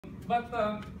But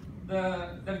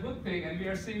the good thing, and we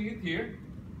are seeing it here,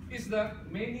 is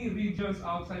that many regions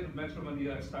outside of Metro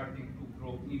Manila are starting to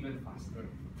grow even faster.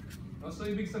 No? So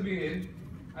ibig sabihin,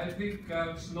 I think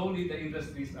slowly the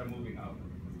industries are moving out.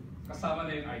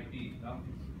 Kasama na yung IT. No?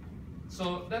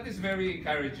 So that is very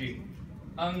encouraging.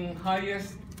 Ang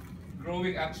highest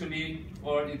growing actually,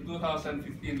 or in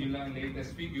 2015, yun lang ang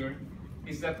latest figure,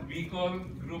 is that Bicol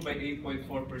grew by 8.4%,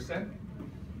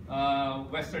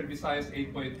 Western Visayas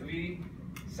 8.3%,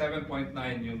 7.9%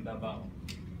 yung Davao.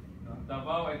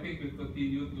 Davao, I think, will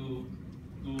continue to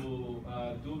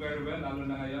do very well, lalo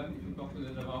na ngayon. If you talk to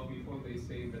the Davao people, they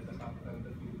say that the capital of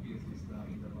the Philippines is now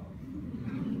in Davao.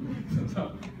 So,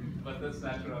 but that's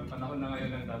natural. Panahon na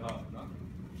ngayon ng Davao. No?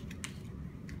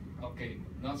 Okay.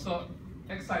 No? So,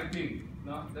 exciting.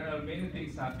 No? There are many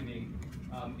things happening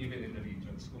even in the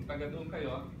regions. Kung taga doon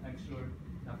kayo, I'm sure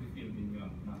nafe-feel ninyo.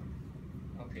 No?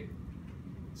 Okay.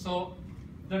 So,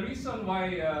 the reason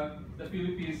why the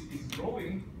Philippines is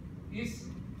growing is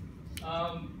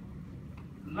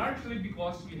largely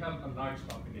because we have a large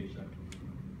population.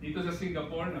 Dito sa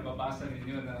Singapore, nababasa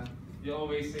ninyo na they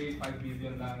always say 5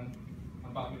 million lang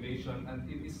ang population, and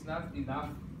it is not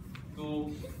enough to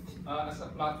as a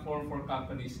platform for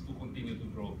companies to continue to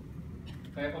grow.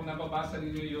 Kaya kung nababasa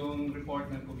ninyo yung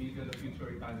report ng Committee on the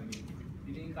Future Economy,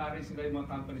 ini-encourage sila yung mga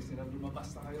companies nila,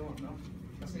 lumabas na kayo, no?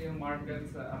 Kasi yung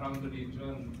markets around the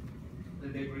region, the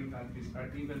neighboring countries are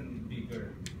even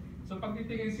bigger. So pag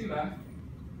titingin sila,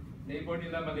 neighbor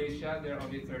nila Malaysia, they're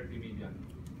only 30 million.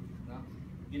 No?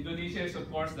 Indonesia is of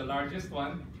course the largest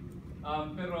one,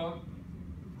 pero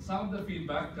some of the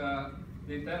feedback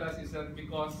they tell us is that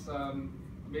because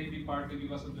maybe partly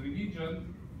because of the religion,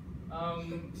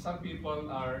 some people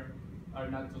are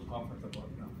not too comfortable.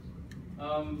 No?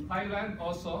 Thailand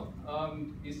also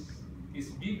is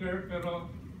bigger,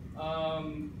 pero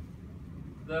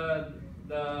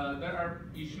there are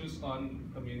issues on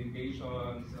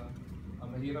communications.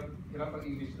 Hirap ang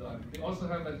English doon. They also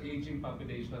have an aging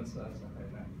population sa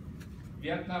Thailand.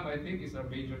 Vietnam, I think, is our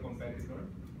major competitor.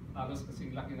 Halos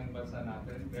kasing laki ng bansa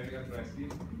natin, very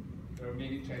aggressive. There are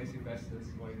many Chinese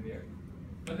investors going there.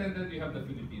 But then you have the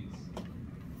Philippines.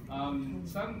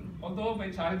 Although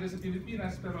may challenges sa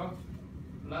Pilipinas, pero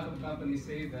a lot of companies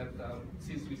say that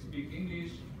since we speak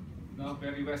English, no,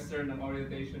 very Western ang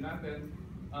orientation natin,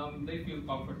 they feel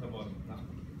comfortable. No?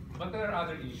 But there are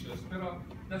other issues, pero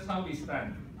that's how we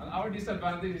stand. Our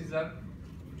disadvantage is that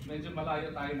medyo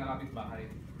malayo tayo na kapitbahay.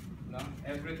 No?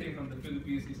 Everything from the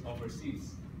Philippines is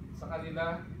overseas. Sa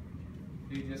kanila,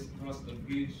 they just cross the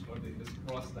bridge or they just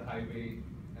cross the highway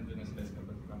and then as best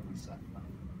kapag-kapag-isa.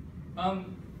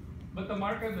 But the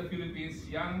market of the Philippines,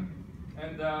 young,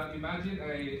 and imagine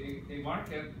a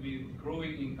market with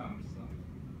growing incomes. No?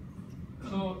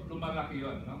 So, lumalaki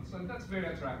yun. No? So that's very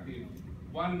attractive.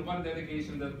 One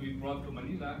delegation that we brought to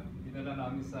Manila, dinala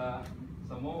namin sa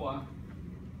MOA,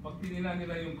 pag tinila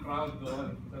nila yung crowd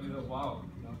doon, sabi nila, wow,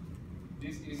 no?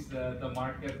 This is the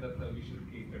market that we should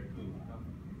cater to. No?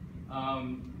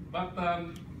 But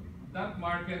that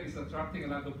market is attracting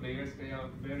a lot of players, kaya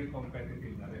very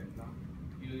competitive na rin. No?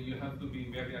 You have to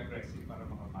be very aggressive para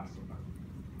makapasok ka.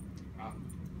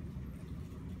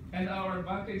 And our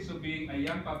advantage of being a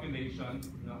young population,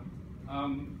 no?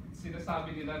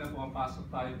 Sinasabi nila na pumapasok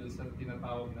tayo dun sa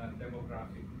tinatawag na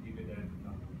demographic dividend. No?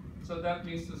 So that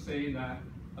means to say na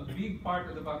a big part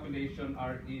of the population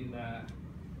are in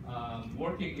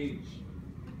working age.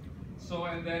 So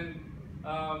and then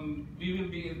we will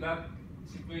be in that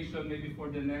situation maybe for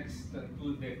the next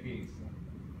 2 decades.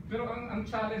 Pero ang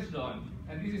challenge doon,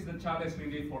 and this is the challenge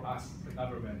really for us, the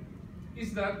government,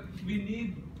 is that we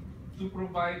need to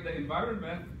provide the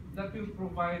environment that will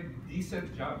provide decent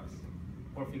jobs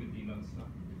for Filipinos. No?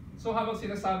 So habang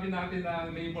sinasabi natin na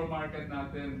ang labor market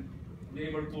natin,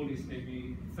 labor pool is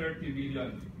maybe 30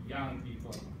 million young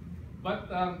people. But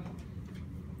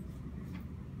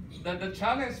the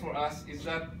challenge for us is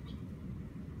that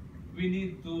we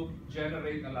need to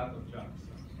generate a lot of jobs.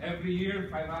 Every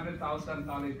year, 500,000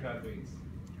 college graduates.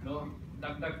 No?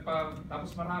 Dagdag pa,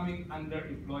 tapos maraming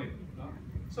underemployed. No?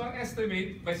 So ang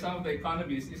estimate by some of the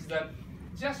economists is that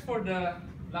just for the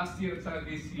last year at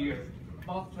this year,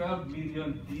 about 12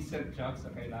 million decent jobs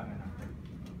ang kailangan natin.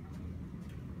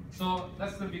 So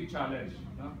that's the big challenge.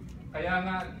 No? Kaya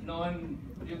nga noon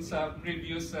yung sa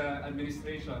previous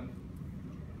administration,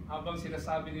 habang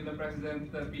sinasabi nila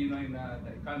President Pinoy na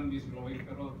the economy is growing,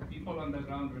 pero people on the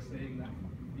ground were saying na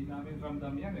hindi namin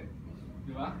ramdam yan eh.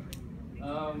 Di ba?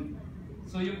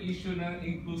 So yung issue ng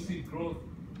inclusive growth,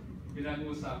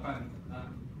 pinag-uusapan.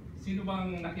 Sino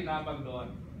bang nakinabag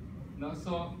doon? No?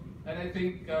 So And I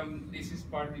think this is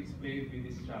partly explained with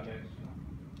this challenge.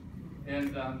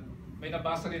 And may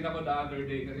nabasa rin ako the other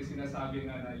day kasi sinasabi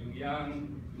nga na yung young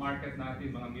market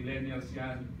natin, mga millennials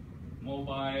yan,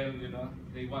 mobile, you know,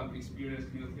 they want to experience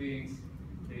new things,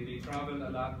 they travel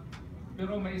a lot.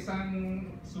 Pero may isang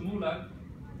sumulat,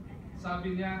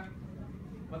 sabi niya,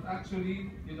 but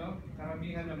actually, you know,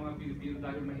 karamihan ng mga Pilipino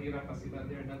dahil mahirap pa sila,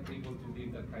 they're not able to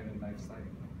live that kind of lifestyle.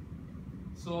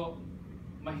 So,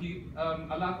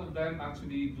 a lot of them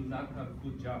actually do not have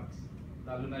good jobs.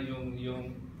 Lalo na yung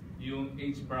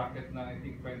age bracket na I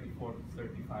think 24 to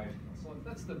 35. So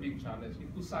that's the big challenge.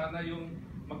 Ito sana yung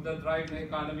magdadrive na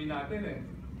economy natin eh.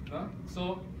 No?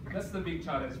 So that's the big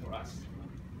challenge for us.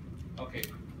 Okay.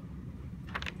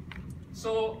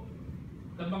 So,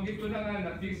 nabanggit ko na nga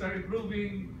that things are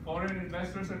improving, foreign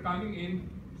investors are coming in,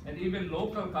 and even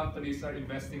local companies are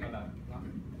investing a lot.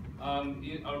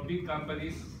 Our big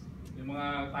companies, yung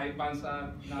mga Taipans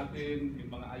natin, yung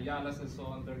mga Ayalas and so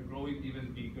on, they're growing even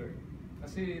bigger.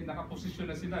 Kasi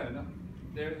nakaposisyon na sila, no?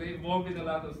 They're involved in a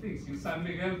lot of things. Yung San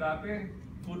Miguel dati,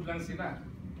 food lang sila.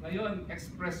 Ngayon,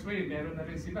 expressway, meron na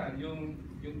rin sila. Yung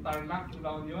Tarlac,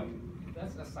 Ulaon yun,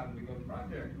 that's a San Miguel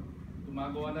project.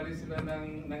 Gumagawa na rin sila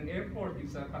ng airport, yung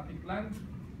sa Katiklan.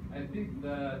 I think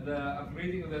the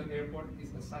upgrading of that airport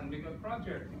is a San Miguel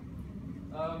project.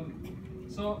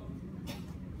 So,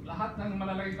 lahat ng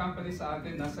malalaking company sa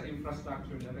atin nasa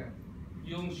infrastructure na rin.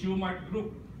 Yung Shumart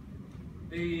Group,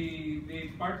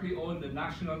 they partly own the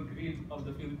national grid of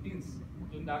the Philippines.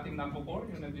 Yung dating Napocor,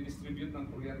 yung nag-distribute ng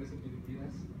kuryente sa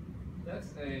Pilipinas.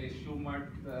 That's a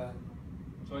Shumart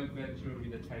joint venture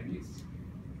with the Chinese.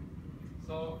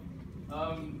 So,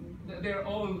 they're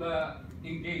all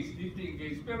engaged, deeply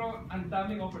engaged, pero ang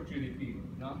daming opportunity,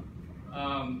 no?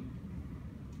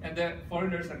 And the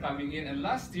foreigners are coming in, and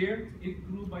last year, it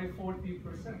grew by 40%.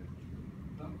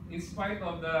 No? In spite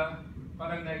of the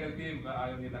parang negative,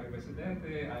 ayaw nila kay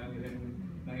Presidente, ayaw nila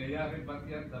nangyayari, but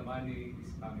yet the money is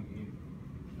coming in.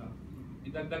 No?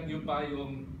 Idagdag nyo pa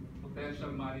yung potential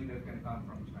money that can come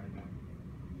from China.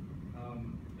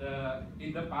 In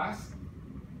the past,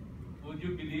 would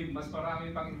you believe, mas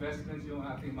marami pang investments yung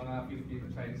ating mga Filipino,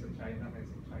 Chinese at China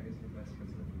kaysa Chinese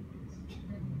investments sa Philippines.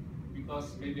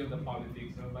 Because maybe of the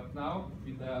politics, no? But now,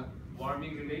 with the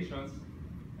warming relations,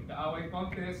 nag-aaway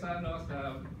konti sa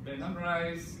Benham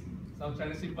Rice, South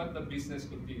China Sea, but the business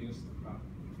continues to come.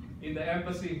 In the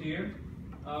embassy here,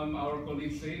 our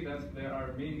colleagues say that there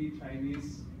are many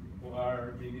Chinese who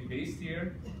are really based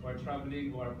here, who are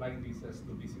traveling, who are applying visas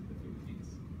to visit the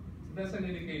Philippines. So that's an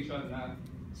indication na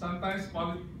sometimes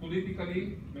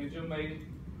politically, medyo may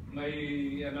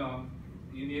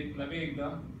init lamig,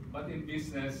 no? But in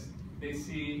business, they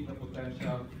see the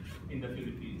potential in the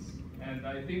Philippines. And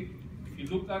I think if you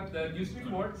look at the news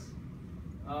reports,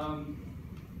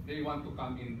 they want to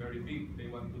come in very big. They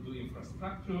want to do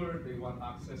infrastructure, they want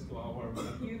access to our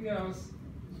materials,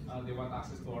 they want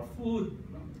access to our food.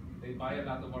 No? They buy a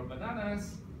lot of our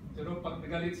bananas. Pero pag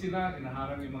nagalit sila,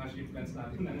 hinaharang yung mga shipments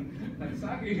natin ng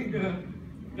saging.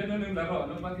 Ganun yung laro.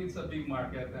 No? But it's a big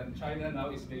market, and China now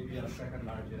is maybe our second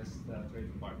largest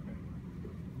trading partner.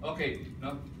 Okay,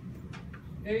 no?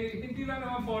 Eh, hindi lang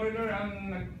naman foreigner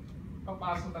ang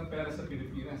nagpapasok ng pera sa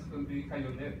Pilipinas, kundi kayo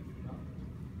din. No?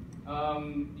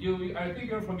 I think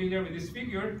you're familiar with this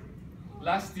figure.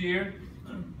 Last year,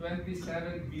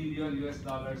 $27 billion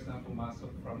na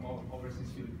pumasok from overseas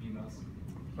Filipinos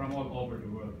from all over the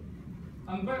world.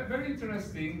 Very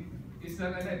interesting is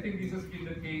that, and I think this has been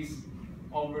the case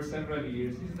over several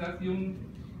years, is that yung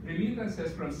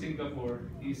remittances from Singapore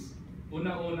is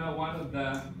una-una one of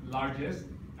the largest,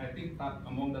 I think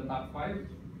among the top 5,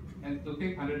 and to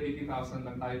think 180,000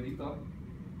 lang tayo dito.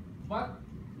 But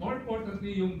more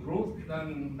importantly, yung growth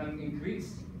ng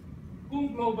increase.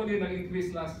 Kung globally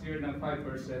nag-increase last year ng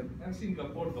 5%, and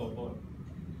Singapore double,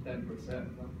 10%.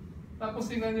 No? Tapos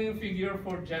tingnan niyo yung figure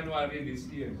for January this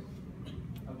year.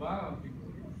 Aba,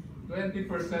 20%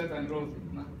 ang growth.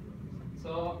 No?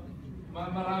 So,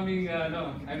 maraming,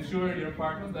 I'm sure you're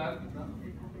part of that. No?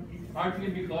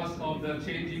 Partly because of the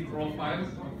changing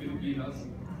profiles of Filipinos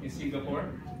in Singapore.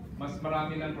 Mas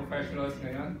marami ng professionals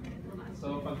ngayon.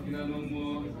 So pag tinanong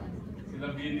mo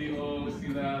sila BDO,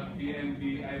 sila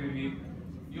PNB, IRELIT,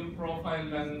 yung profile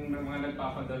lang ng mga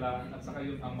nagpapadala at saka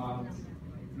yung amount,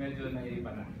 medyo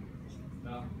naiba na.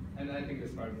 No? And I think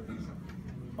that's part of the reason.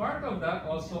 Part of that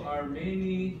also are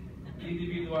many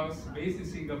individuals based in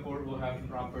Singapore who have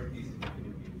properties in the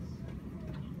Philippines.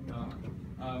 No?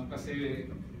 Kasi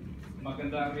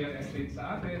maganda real estate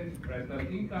sa atin, rental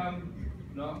income,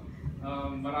 no?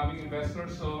 Maraming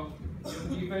investors, so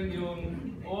even yung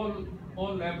all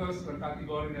all levels ng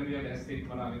category ng real estate,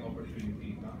 maraming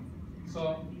opportunity. No?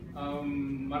 So,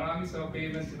 marami sa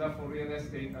payments nila for real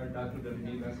estate are done to the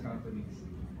remittance companies.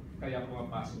 Kaya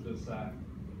pumapasok doon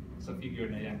sa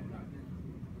figure na yan.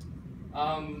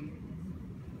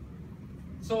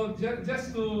 So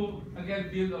just to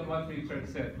again build on what Richard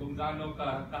said, kung gaano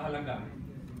kahalaga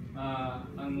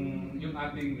yung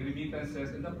ating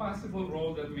remittances and the possible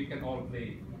role that we can all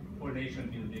play for nation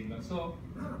building. So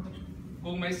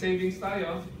kung may savings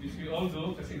tayo, which we all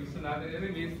do kasi gusto natin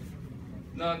i-remit,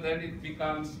 then it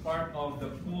becomes part of the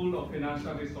pool of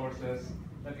financial resources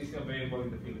that is available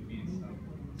in the Philippines.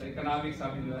 Sa economics,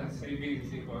 sabi nila, savings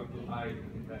is equal to high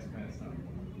investments.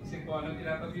 Kasi kung anong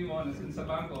tinatabi mo, nasin sa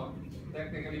bangko,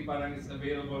 technically parang it's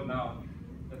available now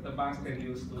that the banks can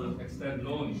use to extend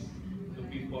loans to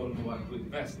people who want to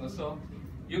invest. No? So,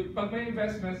 pag may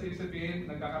investments, ibig sabihin,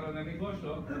 nagkakaroon ng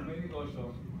negosyo, pag may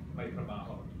negosyo, may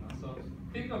trabaho. No? So,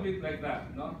 think of it like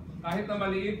that. No? Kahit na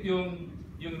maliit yung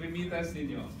remittance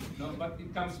ninyo, no? But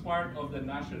it comes part of the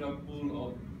national pool of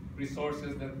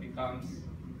resources that becomes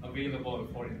available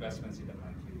for investments in the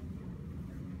country.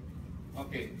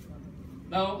 Okay.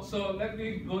 Now, so let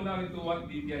me go now into what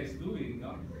DTI is doing.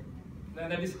 No?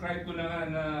 Na-describe ko na nga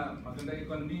na magandang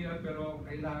ekonomiya pero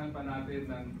kailangan pa natin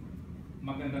ng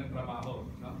magandang trabaho.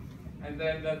 No? And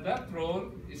then that role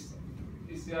is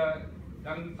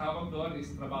ang tawag doon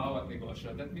is trabaho at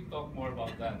negosyo. Let me talk more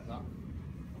about that. No?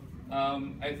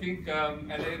 I think,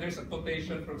 and there's a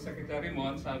quotation from Secretary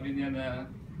Mon, sabi niya na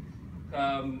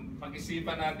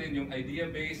pag-isipan natin yung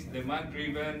idea-based,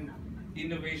 demand-driven,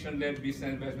 innovation-led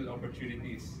business investment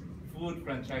opportunities, food,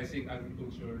 franchising,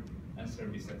 agriculture, and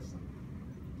services.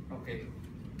 Okay.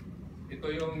 Ito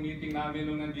yung meeting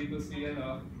namin nung nandito si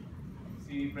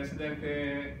Presidente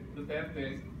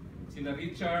Duterte, sila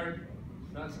Richard,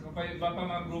 saka pa iba pa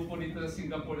mga grupo dito sa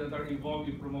Singapore that are involved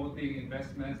in promoting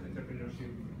investments,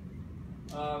 entrepreneurship.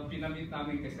 Pinamit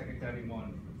namin kay Secretary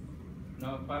Mon.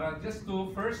 No, para just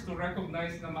to first to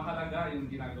recognize na mahalaga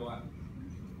yung ginagawa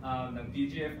ng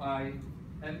TGFI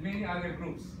and many other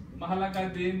groups. Mahalaga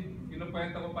din,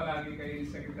 kinukwento ko palagi kay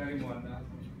Secretary Mon na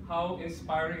how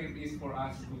inspiring it is for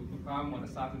us to come on a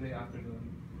Saturday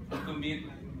afternoon and to meet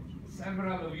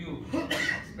several of you,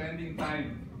 spending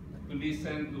time to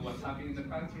listen to what's happening in the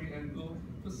country and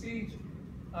to see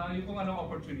yung kung anong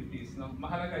opportunities. No?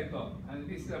 Mahalaga ito. And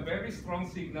this is a very strong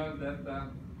signal that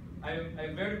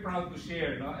I'm very proud to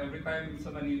share. No? Every time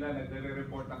sa Manila,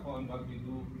 nagre-report ako on what we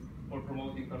do for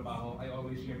promoting trabaho, I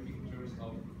always share pictures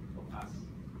of us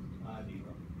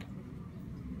dito.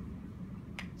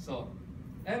 So,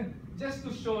 and just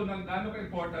to show na gaano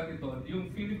ka-important ito,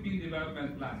 yung Philippine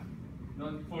Development Plan,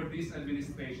 no, for this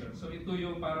administration. So ito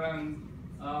yung parang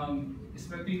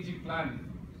strategic plan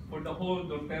for the whole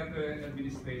Duterte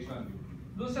administration.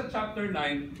 Doon sa Chapter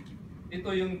 9, ito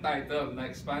yung title na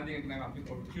Expanding Economic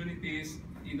Opportunities,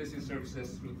 Industry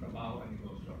Services through Trabaho and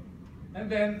Negosyo. And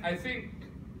then, I think,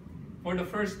 for the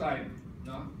first time,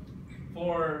 no,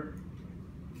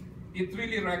 it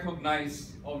really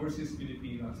recognized overseas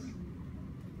Filipinos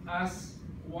as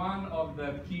one of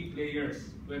the key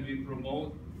players when we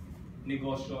promote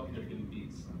negosyo in the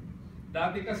Philippines.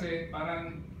 Dati kasi,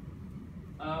 parang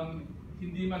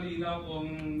hindi malinaw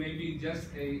kung maybe just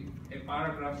a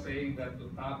paragraph saying that to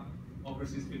tap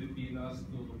overseas Filipinos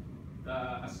to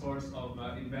a source of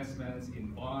investments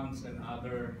in bonds and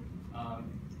other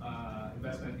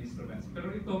investment instruments.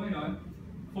 Pero ito ngayon,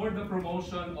 for the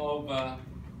promotion of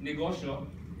negosyo,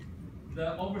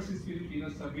 the overseas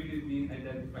Filipinos have really been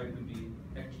identified to be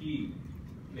a key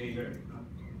player.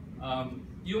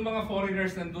 Yung mga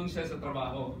foreigners nandun siya sa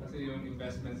trabaho kasi yung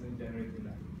investments and generate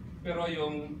nila. Pero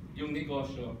yung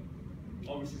negosyo,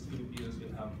 overseas Filipinos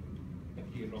will have a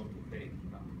key role to play.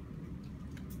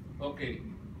 Okay.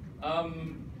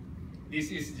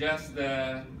 This is just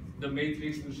the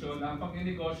matrix to show na ang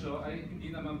pagnenegosyo ay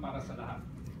hindi naman para sa lahat.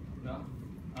 No?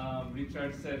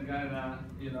 Richard said nga na,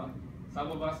 some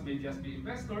of us may just be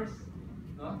investors.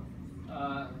 No?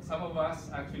 Some of us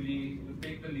actually will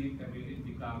take the leap and will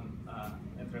become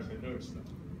entrepreneurs. No?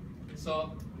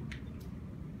 So,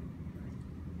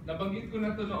 nabanggit ko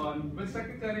na ito noon, when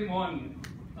Secretary Mon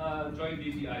joined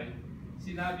DTI,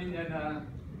 sinabi niya na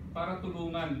para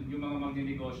tulungan yung mga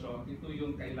magnenegosyo, ito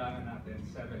yung kailangan natin,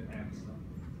 7 M's. No?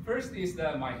 First is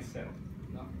the mindset.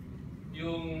 No?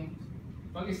 Yung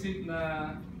pag-isip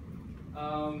na,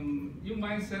 yung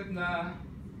mindset na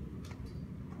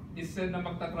instead na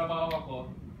magtatrabaho ako,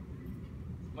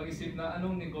 mag-isip na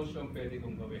anong negosyo ang pwede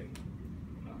kong gawin.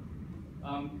 No?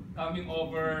 Coming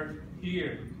over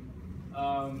here,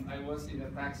 I was in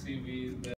a taxi with